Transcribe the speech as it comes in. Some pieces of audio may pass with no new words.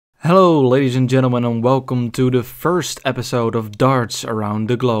Hello, ladies and gentlemen, and welcome to the first episode of Darts Around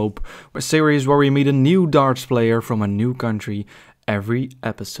the Globe, a series where we meet a new darts player from a new country every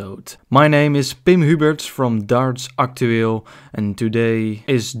episode. My name is Pim Huberts from Darts Actueel, and today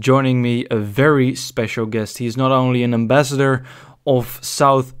is joining me a very special guest. He's not only an ambassador of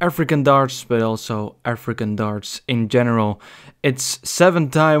South African darts, but also African darts in general. It's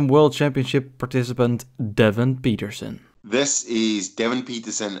 7-time World Championship participant Devon Petersen. This is Devon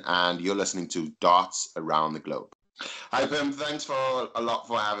Petersen, and you're listening to Darts Around the Globe. Hi, Pim. Thanks a lot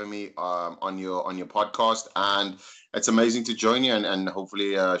for having me on your podcast, and it's amazing to join you and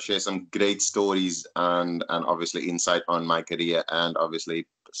hopefully share some great stories and obviously insight on my career and obviously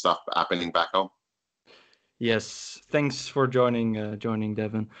stuff happening back home. Yes, thanks for joining,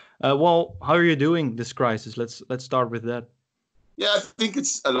 Devon. Well, how are you doing this crisis? Let's start with that. Yeah, I think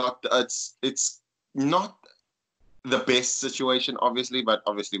it's a lot. It's not the best situation, obviously, but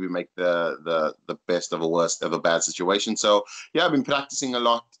obviously we make the best of a bad situation. So yeah, I've been practicing a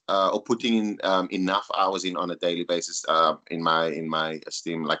lot, or putting in enough hours in on a daily basis, in my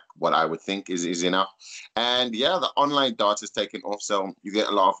esteem, like what I would think is enough. And yeah, the online darts has taken off, so you get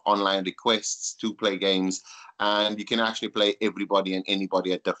a lot of online requests to play games, and you can actually play everybody and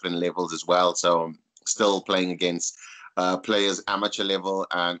anybody at different levels as well. So I'm still playing against players amateur level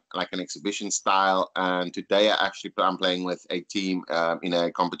and like an exhibition style. And today I'm playing with a team in a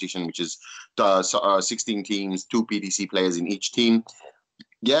competition which is 16 teams, 2 PDC players in each team.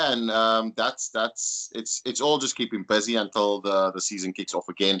 Yeah, and it's all just keeping busy until the season kicks off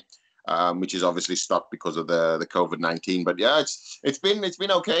again, which is obviously stopped because of the COVID-19. But yeah, it's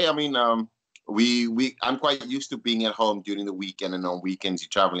been okay. I mean, I'm quite used to being at home during the weekend, and on weekends you're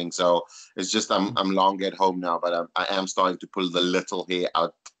traveling, so it's just I'm longer at home now. But I am starting to pull the little hair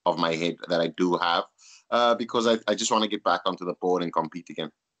out of my head that I do have, because I just want to get back onto the board and compete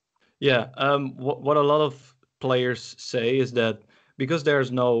again. Yeah, what a lot of players say is that because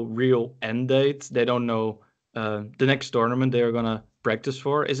there's no real end date, they don't know the next tournament they're gonna practice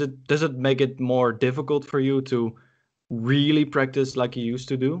for. Does it make it more difficult for you to really practice like you used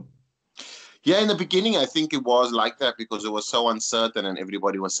to do? Yeah, in the beginning, I think it was like that because it was so uncertain, and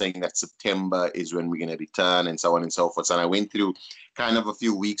everybody was saying that September is when we're going to return, and so on and so forth. So I went through kind of a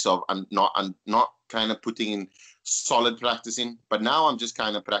few weeks of not kind of putting in solid practicing, but now I'm just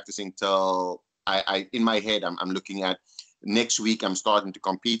kind of practicing till I in my head I'm looking at next week. I'm starting to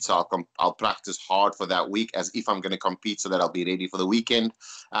compete, so I'll practice hard for that week as if I'm going to compete, so that I'll be ready for the weekend,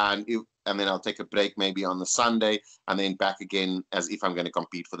 and then I'll take a break maybe on the Sunday, and then back again as if I'm going to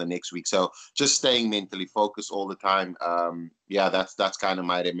compete for the next week. So just staying mentally focused all the time. Yeah, that's kind of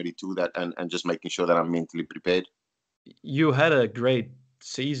my remedy to that, and just making sure that I'm mentally prepared. You had a great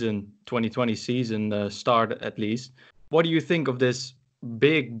season, 2020 season start at least. What do you think of this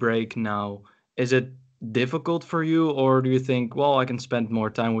big break now? Is it difficult for you, or do you think, well, I can spend more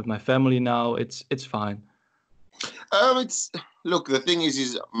time with my family now? It's fine. It's Look. The thing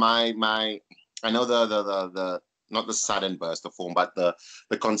is my I know the not the sudden burst of form, but the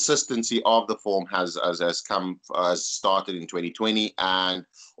consistency of the form has started in 2020, and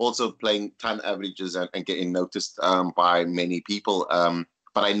also playing ton averages and getting noticed by many people.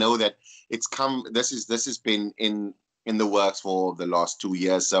 But I know that it's come. This has been in the works for the last 2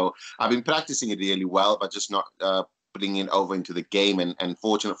 years. So I've been practicing it really well, but just not putting it over into the game. And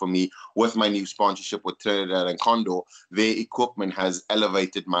fortunate for me, with my new sponsorship with Trinidad and Condor, their equipment has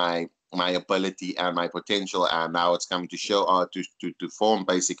elevated my ability and my potential, and now it's coming to show to form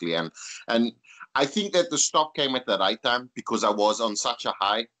basically. And I think that the stop came at the right time because I was on such a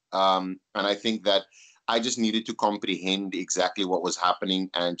high, and I think that I just needed to comprehend exactly what was happening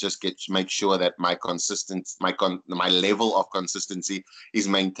and just make sure that my level of consistency is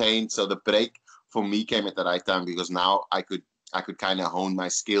maintained. So the break for me came at the right time because now I could kind of hone my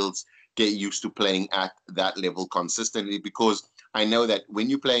skills, get used to playing at that level consistently, because I know that when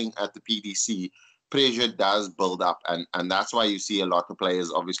you're playing at the PDC, pressure does build up, and that's why you see a lot of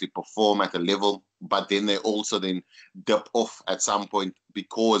players obviously perform at a level, but then they also then dip off at some point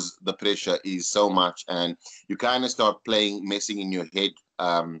because the pressure is so much, and you kind of start messing in your head.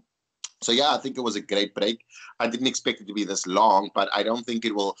 So yeah, I think it was a great break. I didn't expect it to be this long, but I don't think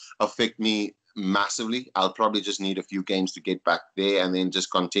it will affect me massively. I'll probably just need a few games to get back there and then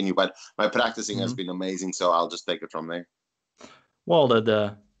just continue. But my practicing has been amazing, so I'll just take it from there. Well,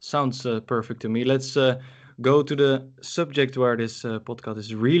 that sounds perfect to me. Let's go to the subject where this podcast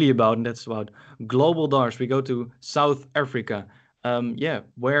is really about, and that's about global darts. We go to South Africa. Yeah,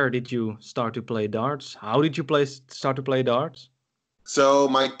 where did you start to play darts? How did you start to play darts? So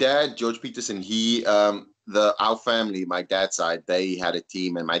my dad, George Petersen, he our family, my dad's side, they had a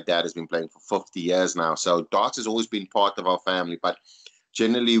team, and my dad has been playing for 50 years now. So darts has always been part of our family. But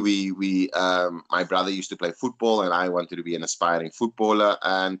generally, my brother used to play football, and I wanted to be an aspiring footballer,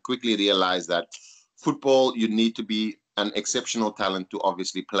 and quickly realized that football, you need to be an exceptional talent to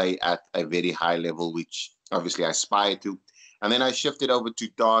obviously play at a very high level, which obviously I aspire to. And then I shifted over to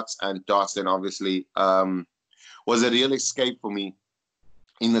darts, and darts then obviously was a real escape for me,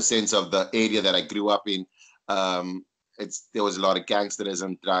 in the sense of the area that I grew up in. There was a lot of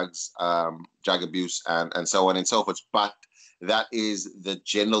gangsterism, drugs, drug abuse, and so on and so forth. But that is the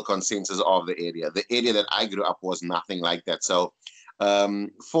general consensus of the area. The area that I grew up was nothing like that. So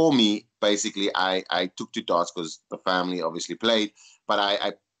for me, basically, I took to darts because the family obviously played, but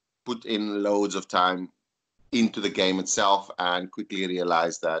I put in loads of time into the game itself, and quickly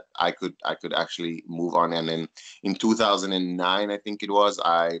realized that I could actually move on. And then in 2009, I think it was,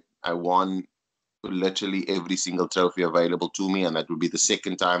 I won literally every single trophy available to me, and that would be the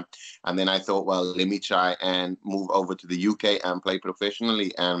second time. And then I thought, well, let me try and move over to the UK and play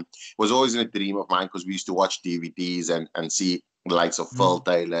professionally. And it was always a dream of mine, because we used to watch DVDs and see the likes of Phil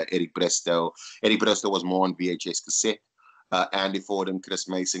Taylor, Eric Bristow. Eric Bristow was more on VHS cassette. Andy Fordham, Chris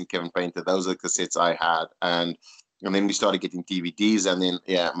Mason, Kevin Painter, those are the cassettes I had. And then we started getting DVDs, and then,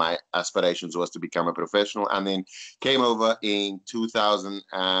 my aspirations was to become a professional. And then came over in 2000,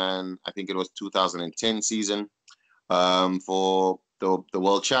 and I think it was 2010 season, for the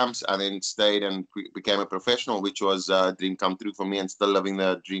World Champs, and then stayed and became a professional, which was a dream come true for me, and still living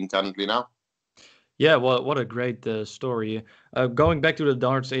the dream currently now. Yeah, well, what a great story. Going back to the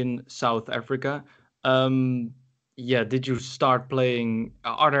darts in South Africa, did you start playing?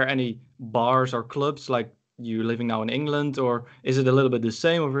 Are there any bars or clubs like you living now in England, or is it a little bit the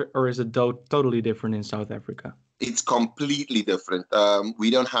same, or is it totally different in South Africa? It's completely different.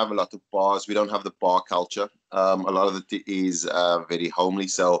 We don't have a lot of bars. We don't have the bar culture. A lot of it is very homely.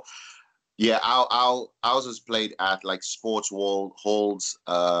 So, yeah, ours was played at like sports halls,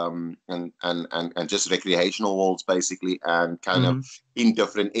 and just recreational halls, basically, and kind of in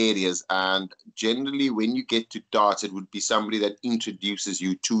different areas. And generally, when you get to darts, it would be somebody that introduces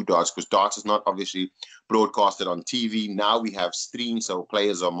you to darts, because darts is not obviously broadcasted on TV. Now we have streams, so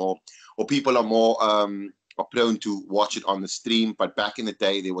players are more, or people are more are prone to watch it on the stream. But back in the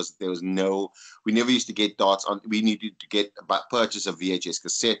day, there was no, we never used to get darts on. We needed to purchase a VHS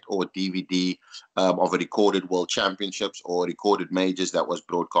cassette or DVD of a recorded World Championships or recorded majors that was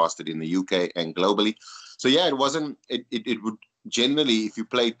broadcasted in the UK and globally. So yeah, it would generally, if you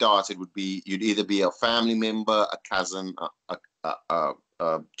played darts, you'd either be a family member, a cousin,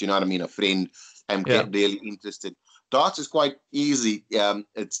 do you know what I mean, a friend, and get really interested. Darts is quite easy.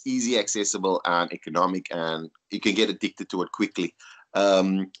 It's easy, accessible, and economic, and you can get addicted to it quickly.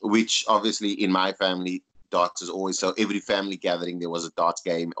 Which obviously in my family, darts is always, so every family gathering there was a darts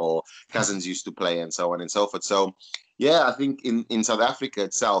game, or cousins used to play, and so on and so forth. So yeah, I think in South Africa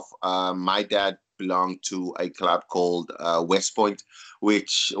itself, my dad belonged to a club called West Point,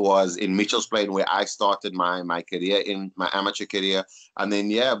 which was in Mitchells Plain, where I started my career, in my amateur career. And then,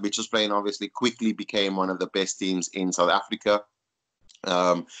 Mitchells Plain obviously quickly became one of the best teams in South Africa.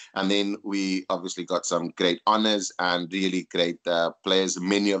 And then we obviously got some great honors and really great players.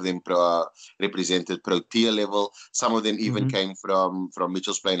 Many of them represented pro tier level. Some of them even came from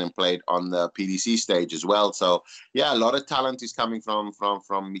Mitchells Plain and played on the PDC stage as well. So yeah, a lot of talent is coming from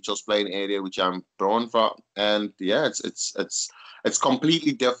Mitchells Plain area, which I'm born from. And yeah, it's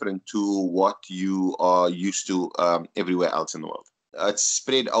completely different to what you are used to everywhere else in the world. It's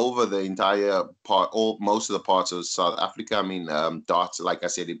spread over the entire most of the parts of South Africa. I mean, darts, like I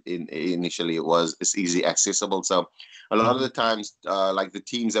said, initially it's easily accessible. So a lot of the times, like the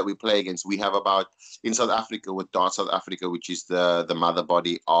teams that we play against, we have about, in South Africa, with Darts South Africa, which is the mother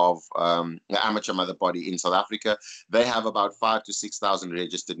body of the amateur mother body in South Africa, they have about 5,000 to 6,000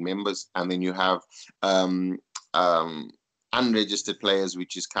 registered members. And then you have unregistered players,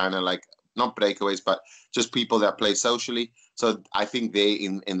 which is kind of like, not breakaways, but just people that play socially. So I think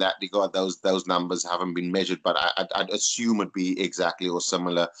in that regard, those numbers haven't been measured, but I'd assume it'd be exactly or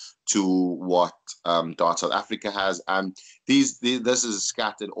similar to what Darts South Africa has. And this is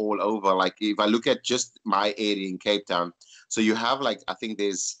scattered all over. Like if I look at just my area in Cape Town, so you have like, I think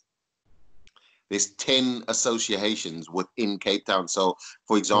there's 10 associations within Cape Town. So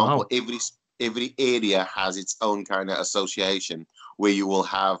for example, every area has its own kind of association, where you will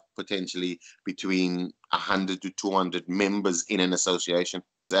have potentially between 100 to 200 members in an association.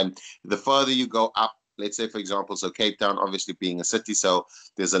 And the further you go up, let's say, for example, so Cape Town, obviously being a city, so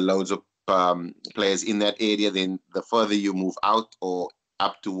there's loads of players in that area. Then the further you move out or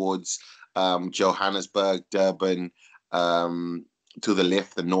up towards Johannesburg, Durban, to the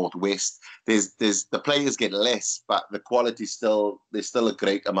left, the northwest. There's the players get less, but the quality there's still a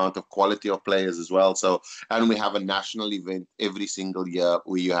great amount of quality of players as well. So, and we have a national event every single year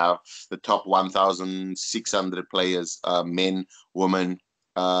where you have the top 1,600 players, men, women,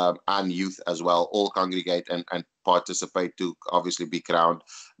 and youth as well, all congregate and participate to obviously be crowned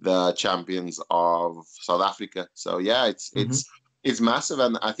the champions of South Africa. So yeah, it's massive,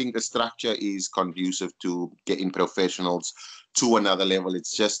 and I think the structure is conducive to getting professionals to another level.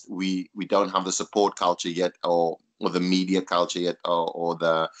 It's just we don't have the support culture yet, or the media culture yet, or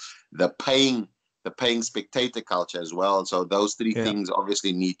the paying spectator culture as well. So those three things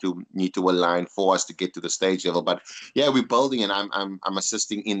obviously need to align for us to get to the stage level. But yeah, we're building, and I'm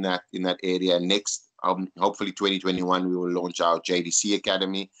assisting in that area. Next, hopefully 2021, we will launch our JDC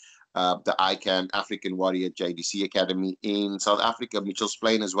Academy, the ICANN African Warrior JDC Academy in South Africa, Mitchell's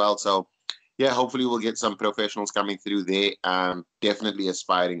Plain as well. So yeah, hopefully we'll get some professionals coming through there, definitely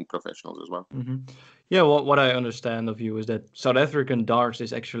aspiring professionals as well. Yeah, well, what I understand of you is that South African darts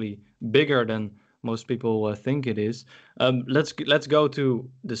is actually bigger than most people think it is. Let's go to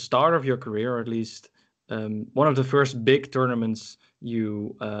the start of your career, or at least one of the first big tournaments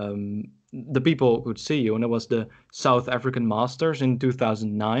the people could see you, and it was the South African Masters in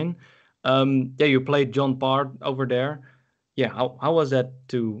 2009. Yeah, you played John Part over there. Yeah, how was that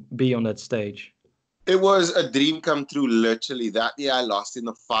to be on that stage? It was a dream come true, literally. That year I lost in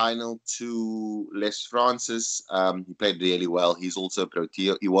the final to Les Francis. He played really well. He's also a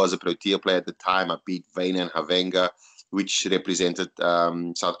Protea. He was a Protea player at the time. I beat Vane and Havenga, which represented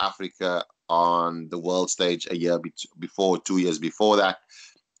South Africa on the world stage a year before, 2 years before that,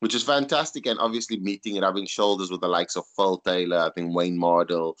 which is fantastic. And obviously meeting and rubbing shoulders with the likes of Phil Taylor, I think Wayne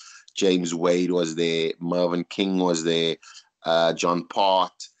Mardell, James Wade was there, Mervyn King was there, John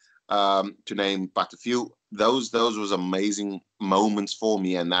Part, to name but a few. Those was amazing moments for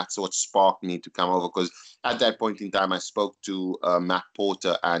me, and that's what sparked me to come over, because at that point in time I spoke to Matt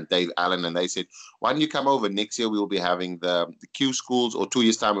Porter and Dave Allen, and they said, why don't you come over next year? We will be having the Q schools, or 2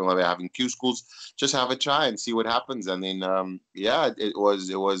 years time we will be having Q schools. Just have a try and see what happens. And then yeah, it was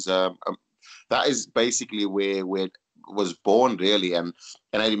that is basically where it was born, really. And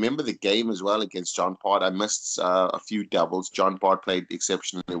I remember the game as well against John Part. I missed a few doubles. John Part played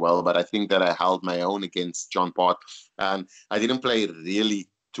exceptionally well, but I think that I held my own against John Part. And I didn't play really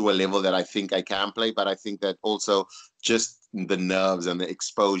to a level that I think I can play, but I think that also just the nerves and the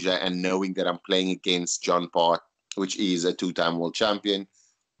exposure and knowing that I'm playing against John Part, which is a two-time world champion,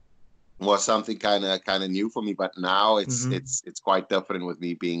 was something kind of new for me. But now it's quite different with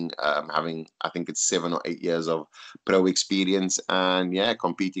me being having, I think it's 7 or 8 years of pro experience, and yeah,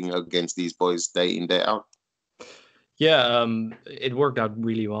 competing against these boys day in, day out. Yeah, it worked out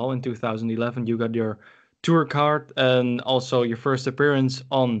really well. In 2011 you got your tour card and also your first appearance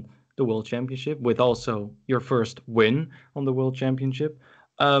on the World Championship, with also your first win on the World Championship.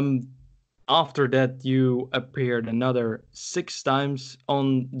 After that, you appeared another 6 times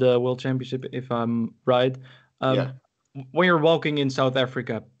on the World Championship, if I'm right. Yeah. When you're walking in South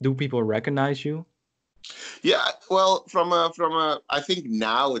Africa, do people recognize you? Yeah, well, I think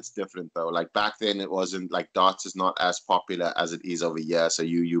now it's different though. Like back then, it wasn't like darts is not as popular as it is over here. So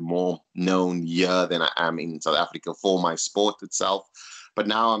you're more known here than I am in South Africa for my sport itself. But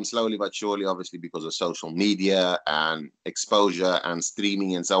now I'm slowly but surely, obviously because of social media and exposure and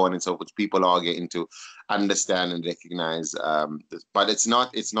streaming and so on and so forth, people are getting to understand and recognize this. But it's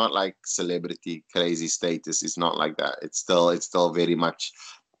not like celebrity crazy status. It's not like that. It's still very much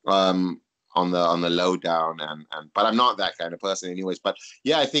on the lowdown, but I'm not that kind of person anyways. But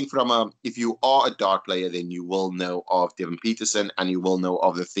yeah, I think if you are a dart player, then you will know of Devon Petersen, and you will know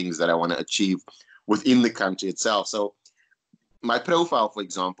of the things that I want to achieve within the country itself. So my profile, for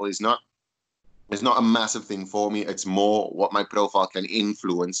example, is not a massive thing for me. It's more what my profile can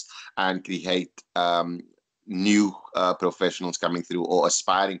influence and create new professionals coming through, or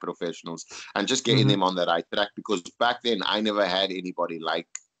aspiring professionals, and just getting them on the right track. Because back then I never had anybody like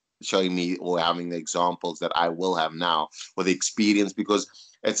showing me or having the examples that I will have now, or the experience, because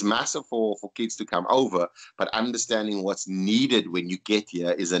it's massive for kids to come over, but understanding what's needed when you get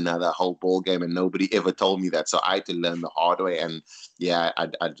here is another whole ball game, and nobody ever told me that. So I had to learn the hard way, and yeah,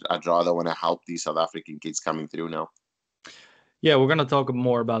 I'd rather want to help these South African kids coming through now. Yeah, we're going to talk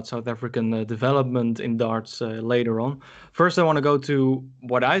more about South African development in darts later on. First, I want to go to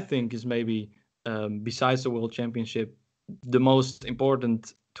what I think is maybe, besides the World Championship, the most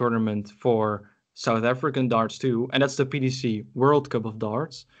important tournament for South African darts too, and that's the PDC World Cup of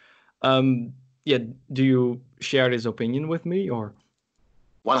Darts. Yeah, do you share this opinion with me, or?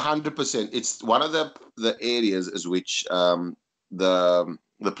 100%. It's one of the areas is which the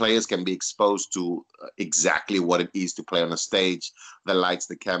players can be exposed to exactly what it is to play on a stage, the lights,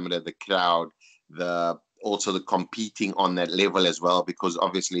 the camera, the crowd, the also the competing on that level as well, because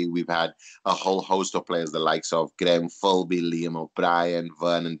obviously we've had a whole host of players, the likes of Graham Philby, Liam O'Brien,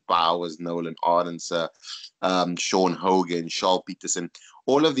 Vernon Powers, Nolan Ardenser, Sean Hogan, Shaw Peterson.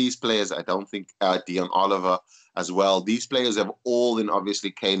 All of these players, I don't think Dion Oliver as well. These players have all then obviously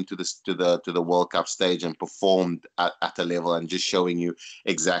came to the World Cup stage and performed at a level and just showing you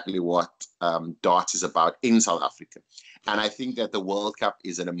exactly what darts is about in South Africa. And I think that the World Cup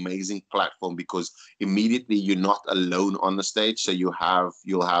is an amazing platform because immediately you're not alone on the stage. So you'll have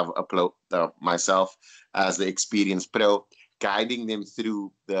myself as the experienced pro guiding them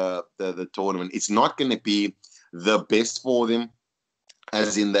through the tournament. It's not going to be the best for them,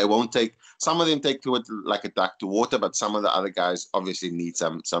 as in they won't take, some of them take to it like a duck to water, but some of the other guys obviously need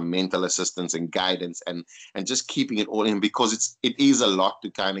some mental assistance and guidance and just keeping it all in, because it is a lot to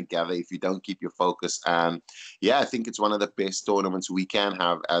kind of gather if you don't keep your focus. And yeah, I think it's one of the best tournaments we can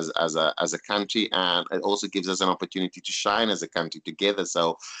have as a country, and it also gives us an opportunity to shine as a country together.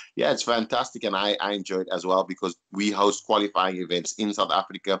 So yeah, it's fantastic, and I enjoy it as well because we host qualifying events in South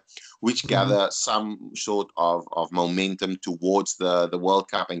Africa which Mhm. gather some sort of momentum towards the World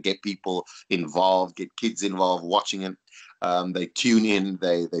Cup and get people involved, get kids involved watching it. They tune in,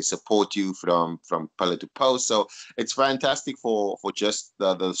 they support you from pillar to post. So it's fantastic for just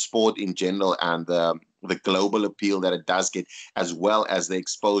the sport in general and the global appeal that it does get, as well as the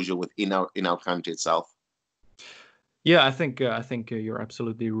exposure within our country itself. Yeah, I think you're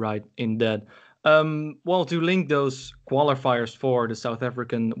absolutely right in that. Well, to link those qualifiers for the South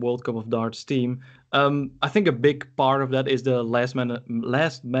African World Cup of Darts team, I think a big part of that is the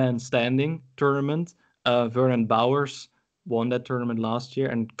last man standing tournament. Vernon Bowers won that tournament last year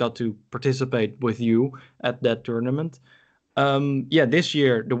and got to participate with you at that tournament. Yeah, this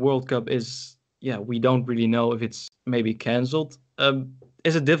year the World Cup is, yeah, we don't really know if it's maybe cancelled.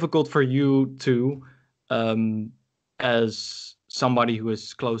 Is it difficult for you to, um, as somebody who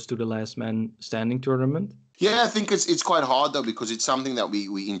is close to the last man standing tournament? Yeah, I think it's quite hard though because it's something that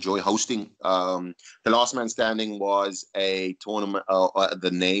we enjoy hosting. The Last Man Standing was a tournament.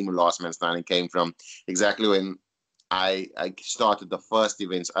 The name Last Man Standing came from exactly when I started the first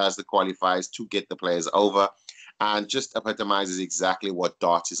events as the qualifiers to get the players over, and just epitomizes exactly what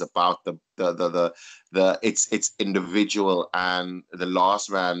darts is about. It's individual, and the last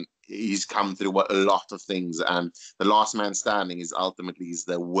man, he's come through a lot of things, and the last man standing is ultimately is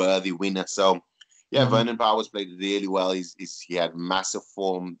the worthy winner. So yeah, Hmm. Vernon Powers played really well. He had massive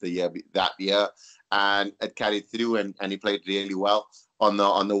form that year, and it carried through, and he played really well on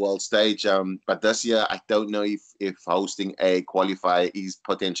the world stage. But this year, I don't know if hosting a qualifier is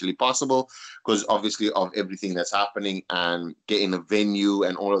potentially possible because obviously of everything that's happening and getting a venue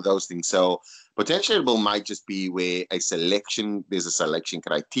and all of those things. So potentially it might just be where there's a selection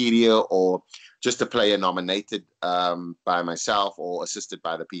criteria, or just a player nominated by myself or assisted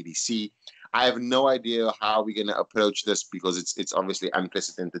by the PDC. I have no idea how we're going to approach this because it's obviously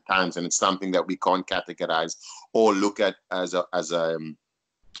unprecedented times, and it's something that we can't categorize or look at as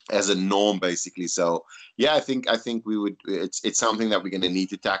a norm, basically. So yeah, I think we would. It's something that we're going to need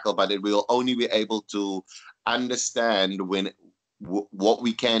to tackle, but it will only be able to understand when what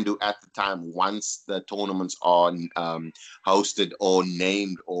we can do at the time once the tournaments are hosted or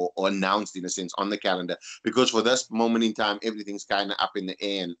named or announced in a sense on the calendar, because for this moment in time everything's kind of up in the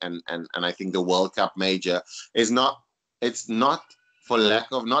air, and I think the World Cup major is not, it's not for lack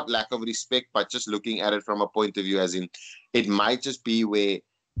of respect, but just looking at it from a point of view as in it might just be where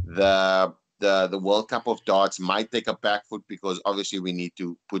the World Cup of Darts might take a back foot because obviously we need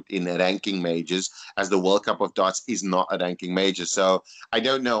to put in ranking majors, as the World Cup of Darts is not a ranking major. So I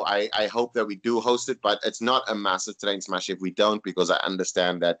don't know. I hope that we do host it, but it's not a massive train smash if we don't, because I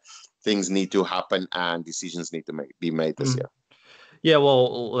understand that things need to happen and decisions need to be made this Mm. year. Yeah,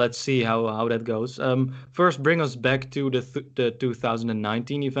 well, let's see how that goes. First, bring us back to the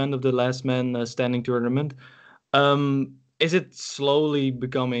 2019 event of the last man standing tournament. Is it slowly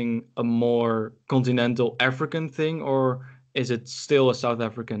becoming a more continental African thing, or is it still a South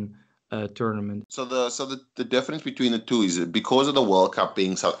African tournament? So the difference between the two is because of the World Cup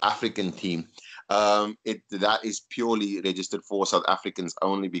being South African team, it that is purely registered for South Africans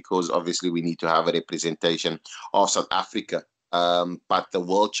only, because obviously we need to have a representation of South Africa. But the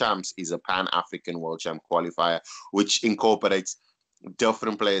World Champs is a Pan-African World Champ qualifier, which incorporates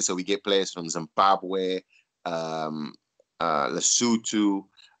different players. So we get players from Zimbabwe, um, Lesotho,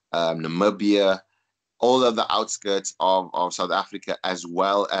 Namibia, all of the outskirts of South Africa, as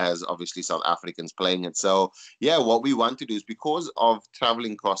well as obviously South Africans playing it. So yeah, what we want to do is, because of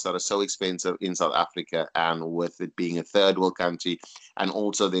traveling costs that are so expensive in South Africa, and with it being a third world country, and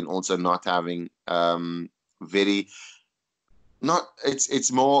also not having very not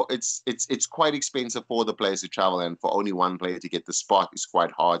it's quite expensive for the players to travel, and for only one player to get the spot is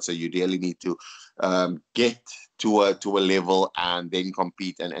quite hard. So you really need to get to a level and then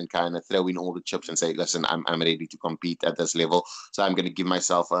compete, and kind of throw in all the chips and say, listen, I'm ready to compete at this level, so I'm going to give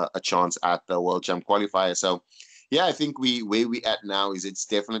myself a chance at the World Champ qualifier. So yeah, I think where we at now is it's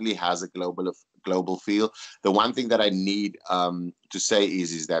definitely has a global feel. The one thing that I need to say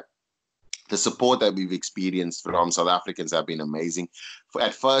is that the support that we've experienced from South Africans have been amazing.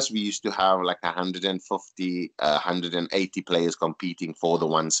 At first, we used to have like 150, 180 players competing for the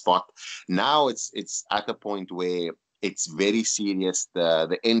one spot. Now it's at a point where it's very serious.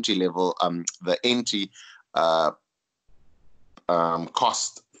 The entry level, the entry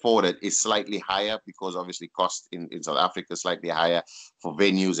cost for it is slightly higher, because obviously cost in South Africa is slightly higher for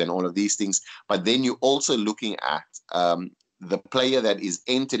venues and all of these things. But then you're also looking at the player that is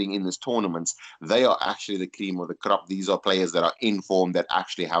entering in this tournaments. They are actually the cream of the crop. These are players that are in form, that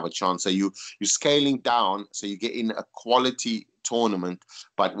actually have a chance. So you're scaling down, so you get in a quality tournament,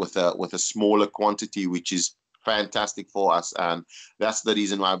 but with a smaller quantity, which is fantastic for us. And that's the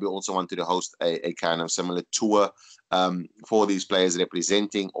reason why we also wanted to host a kind of similar tour for these players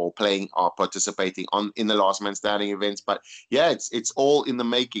representing or playing or participating in the last man standing events. But yeah, it's all in the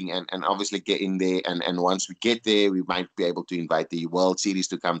making, and obviously get in there, and once we get there, we might be able to invite the World Series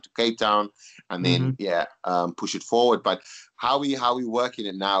to come to Cape Town, and then push it forward. But how we working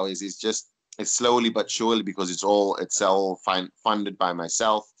it now is just, it's slowly but surely, because it's all funded by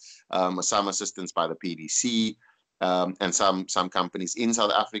myself, some assistance by the PDC, and some companies in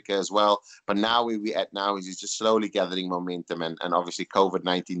South Africa as well. But now where we're at now is just slowly gathering momentum, and obviously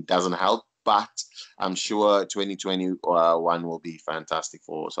COVID-19 doesn't help, but I'm sure 2021 will be fantastic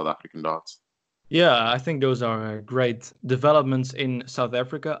for South African darts. Yeah, I think those are great developments in South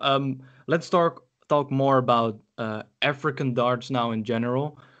Africa. Let's talk more about African darts now in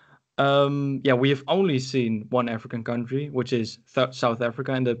general. Yeah, we have only seen one African country, which is South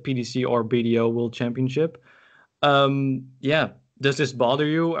Africa, in the PDC or BDO World Championship. Yeah, does this bother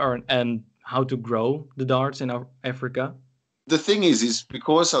you, and how to grow the darts in Africa? The thing is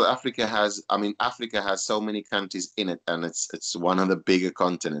because South Africa has, I mean, Africa has so many countries in it, and it's one of the bigger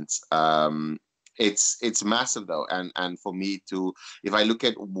continents. It's massive though, and for me to, if I look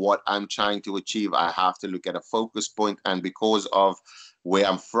at what I'm trying to achieve, I have to look at a focus point, and because of where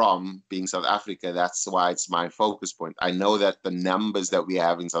I'm from, being South Africa, that's why it's my focus point. I know that the numbers that we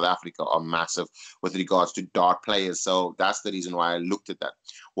have in South Africa are massive with regards to dart players, so that's the reason why I looked at that.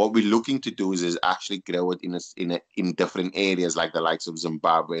 What we're looking to do is actually grow it in different areas, like the likes of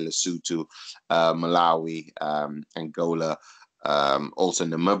Zimbabwe, Lesotho, Malawi, Angola, also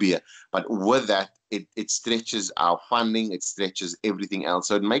Namibia. But with that, it stretches our funding, it stretches everything else.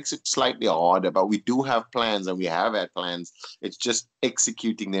 So it makes it slightly harder, but we do have plans, and we have had plans. It's just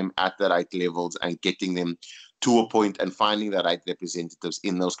executing them at the right levels and getting them to a point, and finding the right representatives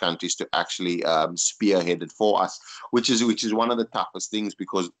in those countries to actually spearhead it for us, which is one of the toughest things,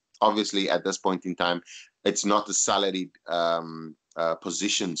 because obviously at this point in time, it's not a salaried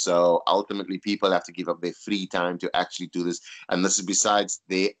position. So ultimately, people have to give up their free time to actually do this, and this is besides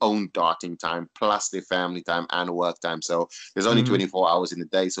their own darting time plus their family time and work time. So there's only 24 hours in a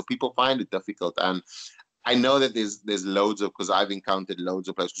day, so people find it difficult. And I know that there's loads of, because I've encountered loads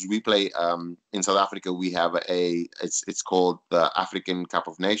of players, because we play in South Africa. We have it's called the African Cup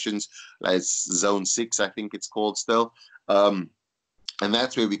of Nations. It's Zone 6, I think it's called still. And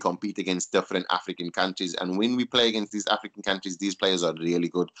that's where we compete against different African countries. And when we play against these African countries, these players are really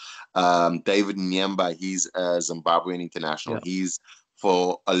good. David Nyemba, he's a Zimbabwean international. Yeah. He's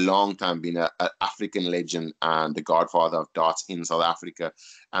for a long time been an African legend and the godfather of darts in South Africa.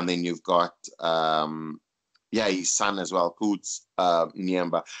 And then you've got his son as well, Huberts,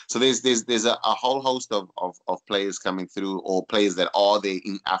 Nyemba. So there's a whole host of players coming through, or players that are there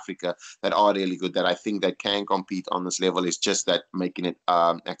in Africa that are really good, that I think that can compete on this level. It's just that making it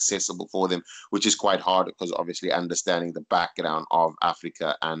accessible for them, which is quite hard, because obviously understanding the background of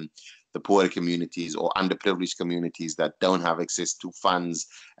Africa and the poorer communities or underprivileged communities that don't have access to funds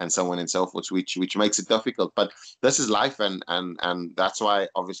and so on and so forth, which makes it difficult. But this is life, and that's why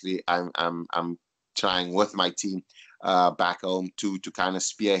obviously I'm trying with my team back home to kind of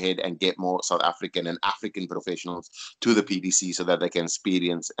spearhead and get more South African and African professionals to the PDC, so that they can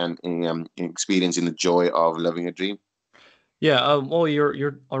experience in the joy of living a dream. Yeah, well,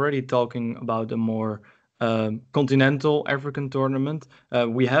 you're already talking about a more continental African tournament.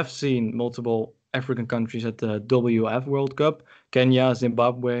 We have seen multiple African countries at the WF World Cup: Kenya,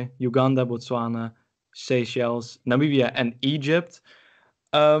 Zimbabwe, Uganda, Botswana, Seychelles, Namibia, and Egypt.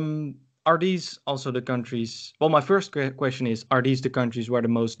 Are these also the countries? Well, my first question is: are these the countries where the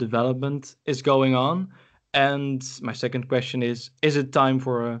most development is going on? And my second question is it time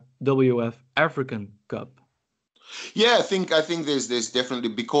for a WF African Cup? Yeah, I think there's definitely,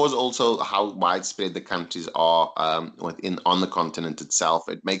 because also how widespread the countries are within on the continent itself,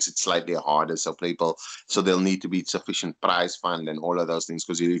 it makes it slightly harder. So there'll need to be sufficient prize fund and all of those things.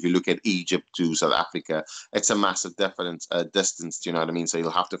 Because if you look at Egypt to South Africa, it's a massive difference distance. Do you know what I mean? So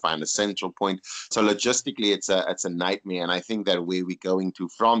you'll have to find a central point. So logistically, it's a nightmare. And I think that where we're going to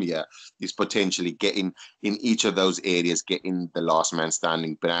from here is potentially getting in each of those areas, getting the last man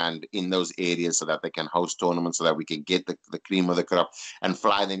standing brand in those areas so that they can host tournaments, so that we can get the cream of the crop and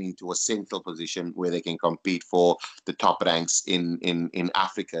fly them into a central position where they can compete for the top ranks in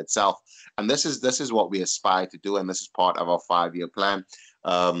Africa itself. And this is what we aspire to do, and this is part of our 5-year plan.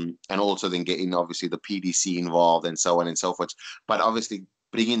 And also then getting obviously the PDC involved and so on and so forth. But obviously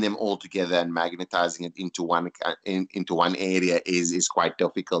bringing them all together and magnetizing it into one area is quite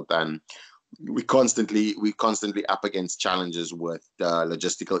difficult, and we constantly up against challenges with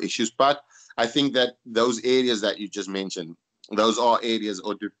logistical issues. But I think that those areas that you just mentioned, those are areas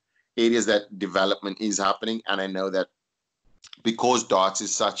that development is happening. And I know that because darts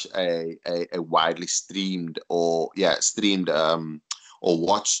is such a widely streamed or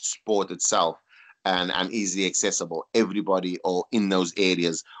watched sport itself, and easily accessible, everybody or in those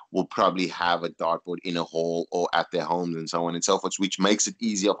areas will probably have a dartboard in a hall or at their homes and so on and so forth, which makes it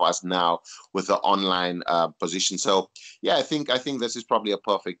easier for us now with the online position. So yeah, I think this is probably a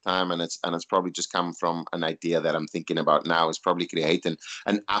perfect time, and it's probably just come from an idea that I'm thinking about now, is probably creating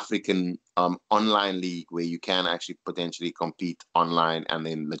an African online league where you can actually potentially compete online, and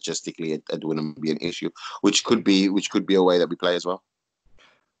then logistically it wouldn't be an issue, which could be a way that we play as well.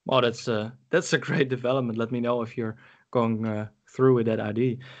 Well, that's a great development. Let me know if you're going through with that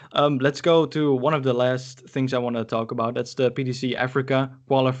idea. Let's go to one of the last things I want to talk about. That's the PDC Africa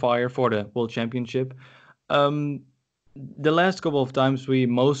qualifier for the World Championship. Um, the last couple of times we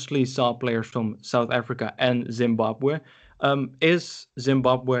mostly saw players from South Africa and Zimbabwe. Is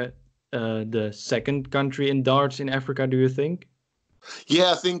Zimbabwe the second country in darts in Africa, do you think?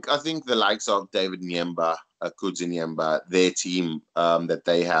 Yeah, I think the likes of David Nyemba, Kudzi Nyemba, their team that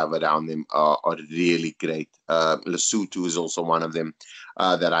they have around them are really great. Lesotho is also one of them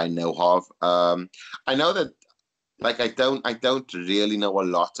that I know of. I know that, like, I don't really know a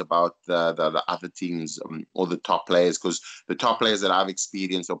lot about the other teams, or the top players, because the top players that I've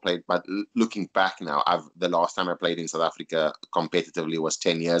experienced or played, but looking back now, the last time I played in South Africa competitively was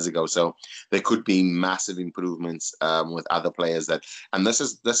 10 years ago. So there could be massive improvements with other players, and this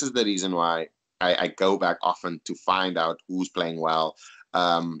is the reason why I go back often to find out who's playing well.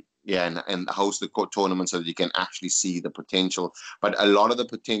 Yeah, and host the tournament so that you can actually see the potential. But a lot of the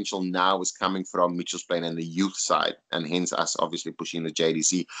potential now is coming from Mitchell's playing and the youth side, and hence us obviously pushing the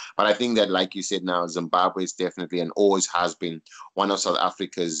JDC. But I think that, like you said, now Zimbabwe is definitely and always has been one of South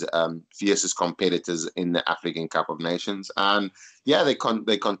Africa's fiercest competitors in the African Cup of Nations. And yeah, they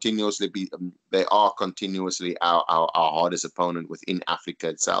are continuously our hardest opponent within Africa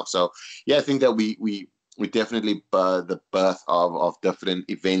itself. So yeah, I think that we definitely the birth of different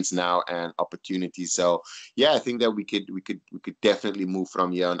events now and opportunities. So yeah, I think that we could definitely move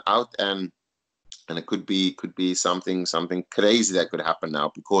from here on out, and it could be something crazy that could happen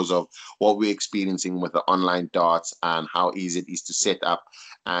now because of what we're experiencing with the online darts and how easy it is to set up,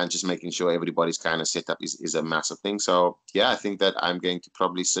 and just making sure everybody's kind of set up is a massive thing. So yeah, I think that I'm going to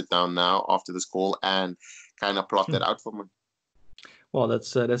probably sit down now after this call and kind of plot that out for me. Well,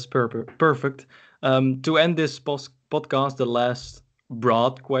 that's perfect. To end this podcast, the last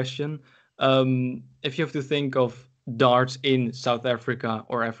broad question: if you have to think of darts in South Africa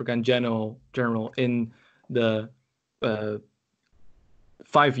or Africa in general in the uh,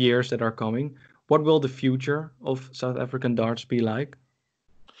 5 years that are coming, what will the future of South African darts be like?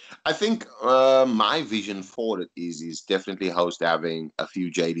 I think my vision for it is definitely host having a few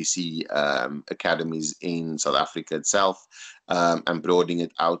JDC academies in South Africa itself, and broadening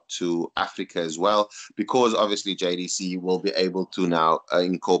it out to Africa as well, because obviously JDC will be able to now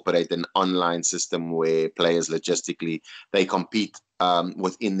incorporate an online system where players logistically they compete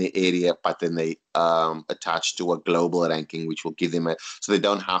within the area, but then they attach to a global ranking, which will give them so they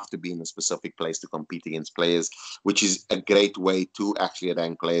don't have to be in a specific place to compete against players, which is a great way to actually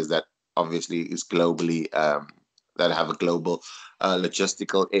rank players that obviously is globally that have a global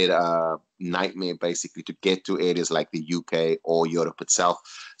logistical nightmare, basically, to get to areas like the UK or Europe itself.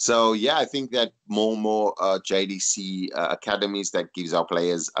 So yeah, I think that more and more JDC academies, that gives our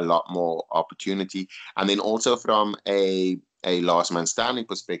players a lot more opportunity, and then also from a last man standing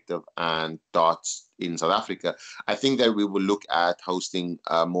perspective and darts in South Africa, I think that we will look at hosting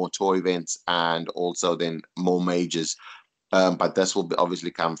more tour events and also then more majors. But this will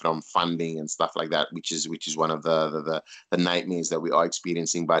obviously come from funding and stuff like that, which is one of the nightmares that we are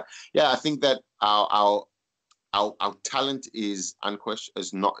experiencing. But yeah, I think that our talent is unquestioned,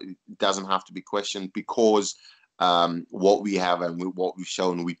 is not, doesn't have to be questioned, because what we have and what we've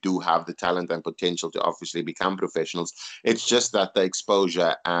shown, we do have the talent and potential to obviously become professionals. It's just that the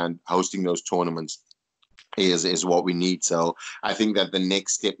exposure and hosting those tournaments is what we need. So I think that the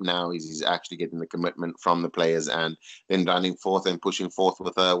next step now is actually getting the commitment from the players, and then running forth and pushing forth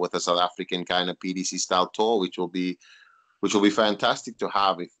with a South African kind of PDC style tour, which will be fantastic to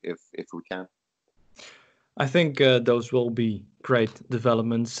have if we can. I think those will be great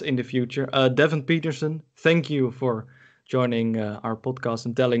developments in the future. Devon Petersen, thank you for joining our podcast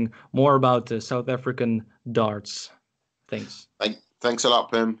and telling more about the South African darts. Thanks. Thanks a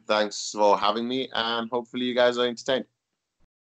lot, Pim. Thanks for having me, and hopefully you guys are entertained.